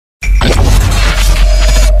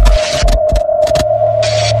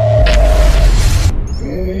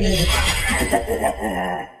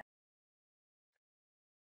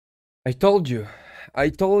I told you. I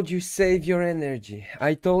told you save your energy.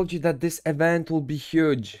 I told you that this event will be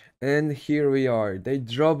huge. And here we are. They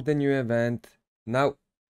dropped the new event. Now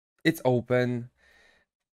it's open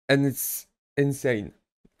and it's insane.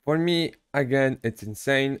 For me, again, it's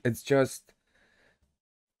insane. It's just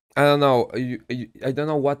I don't know. I don't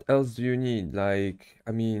know what else do you need. Like,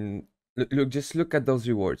 I mean, look, just look at those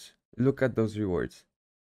rewards. Look at those rewards.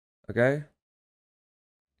 Okay?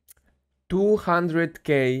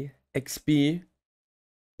 200k XP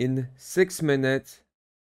in 6 minutes,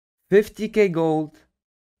 50k gold,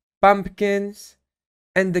 pumpkins,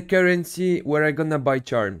 and the currency where I gonna buy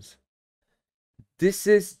charms. This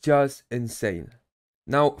is just insane.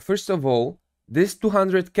 Now, first of all, this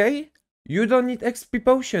 200k, you don't need XP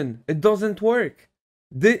potion. It doesn't work.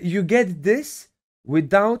 You get this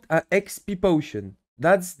without a XP potion.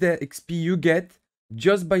 That's the XP you get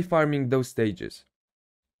just by farming those stages.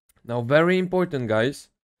 Now, very important, guys.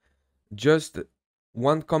 Just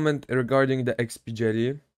one comment regarding the XP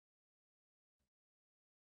jelly.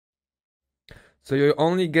 So you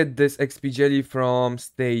only get this XP jelly from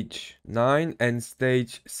stage 9 and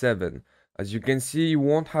stage 7. As you can see, you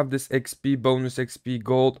won't have this XP, bonus XP,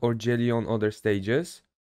 gold or jelly on other stages.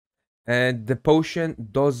 And the potion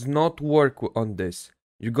does not work on this.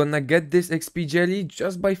 You're gonna get this XP jelly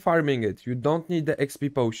just by farming it. You don't need the XP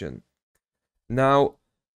potion. Now,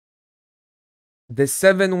 the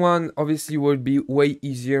 7 one obviously will be way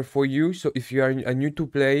easier for you. So if you are a new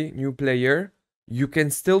player, you can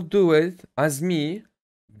still do it as me,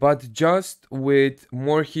 but just with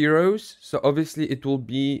more heroes. So obviously it will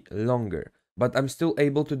be longer, but I'm still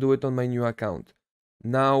able to do it on my new account.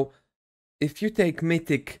 Now, if you take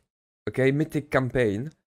Mythic, okay, Mythic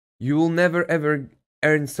campaign, you will never ever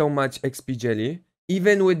earn so much XP jelly,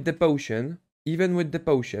 even with the potion,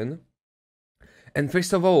 And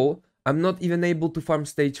first of all, I'm not even able to farm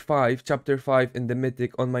stage 5, chapter 5 in the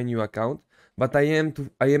Mythic on my new account, but I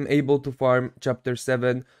am able to farm chapter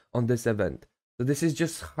 7 on this event. So this is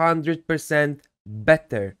just 100%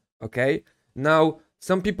 better, okay? Now,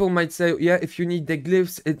 some people might say, yeah, if you need the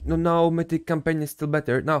glyphs, no, Mythic campaign is still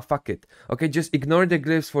better. No, fuck it. Okay, just ignore the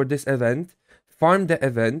glyphs for this event, farm the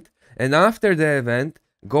event, and after the event,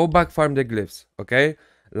 go back farm the glyphs, okay?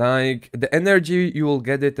 Like, the energy, you will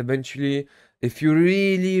get it eventually. If you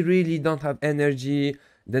really don't have energy,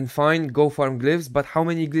 then fine, go farm glyphs. But how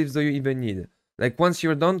many glyphs do you even need? Like, once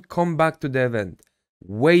you're done, come back to the event.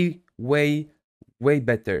 Way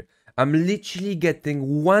better. I'm literally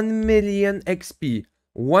getting 1 million XP.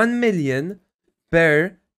 1 million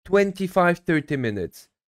per 25-30 minutes.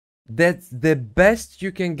 That's the best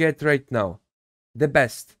you can get right now. The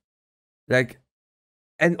best. Like,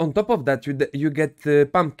 and on top of that, you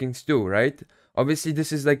get pumpkins too, right? Obviously,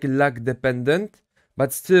 this is like luck dependent,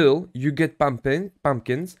 but still, you get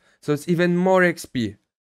pumpkins, so it's even more XP.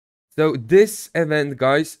 So this event,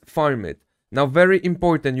 guys, farm it. Now, very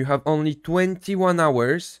important, you have only 21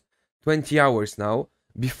 hours, 20 hours now,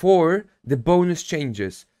 before the bonus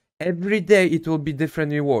changes. Every day it will be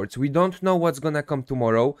different rewards. We don't know what's gonna come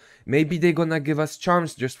tomorrow. Maybe they're gonna give us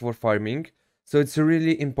charms just for farming. So it's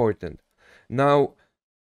really important. Now,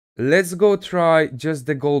 let's go try just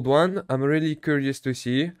the gold one. I'm really curious to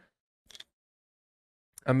see.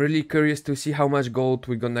 How much gold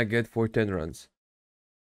we're gonna get for 10 runs.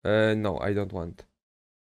 No, I don't want.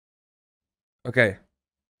 Okay.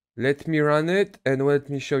 Let me run it and let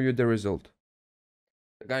me show you the result.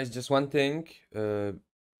 Guys, just one thing.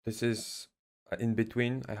 This is in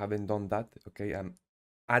between. I haven't done that. Okay, I'm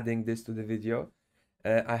adding this to the video.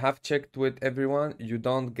 I have checked with everyone. You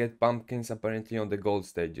don't get pumpkins apparently on the gold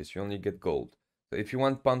stages. You only get gold. So if you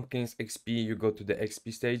want pumpkins XP, you go to the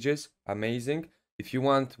XP stages. Amazing. If you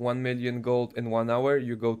want 1 million gold in 1 hour,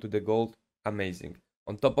 you go to the gold. Amazing.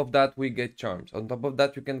 On top of that, we get charms. On top of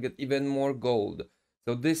that, you can get even more gold.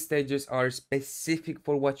 So these stages are specific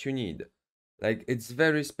for what you need. Like, it's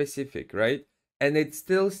very specific, right? And it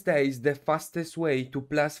still stays the fastest way to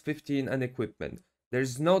plus 15 and equipment.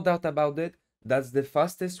 There's no doubt about it. That's the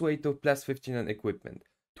fastest way to plus 15 on equipment.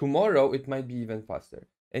 Tomorrow, it might be even faster.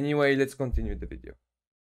 Anyway, let's continue the video.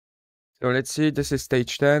 So let's see, this is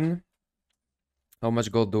stage 10. How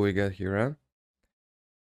much gold do we get here, huh?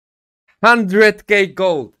 100k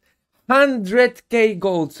gold. 100k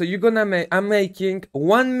gold. So you're gonna make, I'm making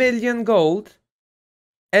 1 million gold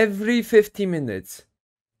every 50 minutes.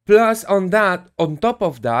 Plus on top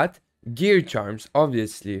of that, gear charms,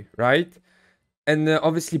 obviously, right? And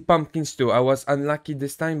obviously pumpkins too. I was unlucky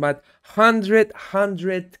this time, but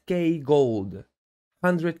 100k gold.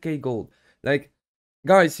 100k gold. Like,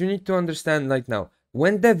 guys, you need to understand like now,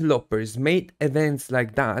 when developers made events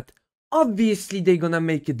like that, obviously they're gonna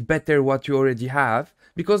make it better what you already have,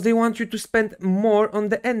 because they want you to spend more on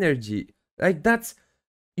the energy. Like, that's,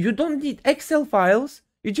 you don't need Excel files,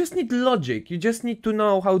 you just need logic, you just need to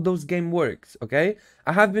know how those game works, okay?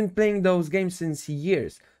 I have been playing those games since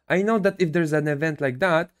years. I know that if there's an event like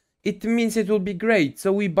that, it means it will be great,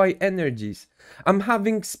 so we buy energies. I'm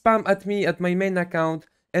having spam at me at my main account,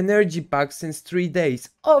 energy packs since 3 days.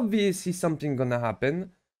 Obviously something gonna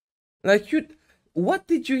happen. Like, what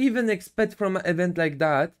did you even expect from an event like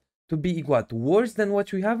that to be, what, worse than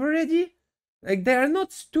what we have already? Like, they are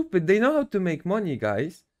not stupid, they know how to make money,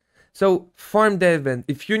 guys. So farm the event.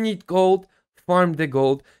 If you need gold, farm the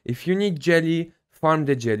gold. If you need jelly, farm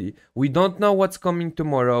the jelly. We don't know what's coming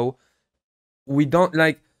tomorrow. We don't,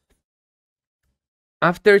 like,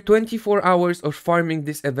 after 24 hours of farming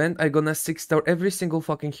this event, I'm gonna 6-star every single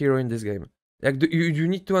fucking hero in this game. Like, you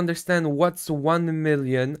need to understand what's 1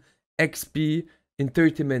 million XP in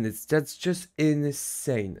 30 minutes. That's just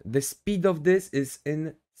insane. The speed of this is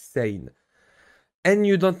insane. And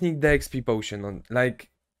you don't need the XP potion on, like,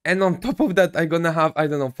 and on top of that, I'm gonna have, I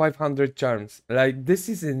don't know, 500 charms. Like, this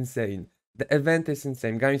is insane. The event is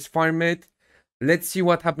insane. Guys, farm it. Let's see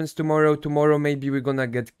what happens tomorrow. Tomorrow maybe we're gonna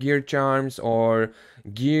get gear charms or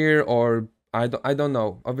gear, or I don't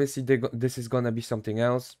know. Obviously this is gonna be something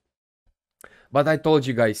else. But I told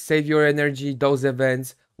you guys, save your energy. Those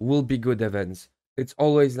events will be good events. It's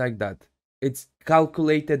always like that. It's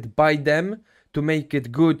calculated by them to make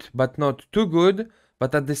it good but not too good,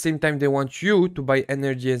 but at the same time they want you to buy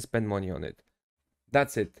energy and spend money on it.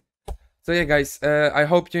 That's it. So yeah, guys, I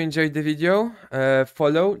hope you enjoyed the video.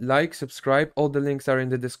 Follow, like, subscribe. All the links are in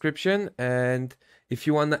the description. And if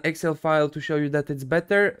you want an Excel file to show you that it's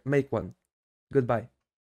better, make one. Goodbye.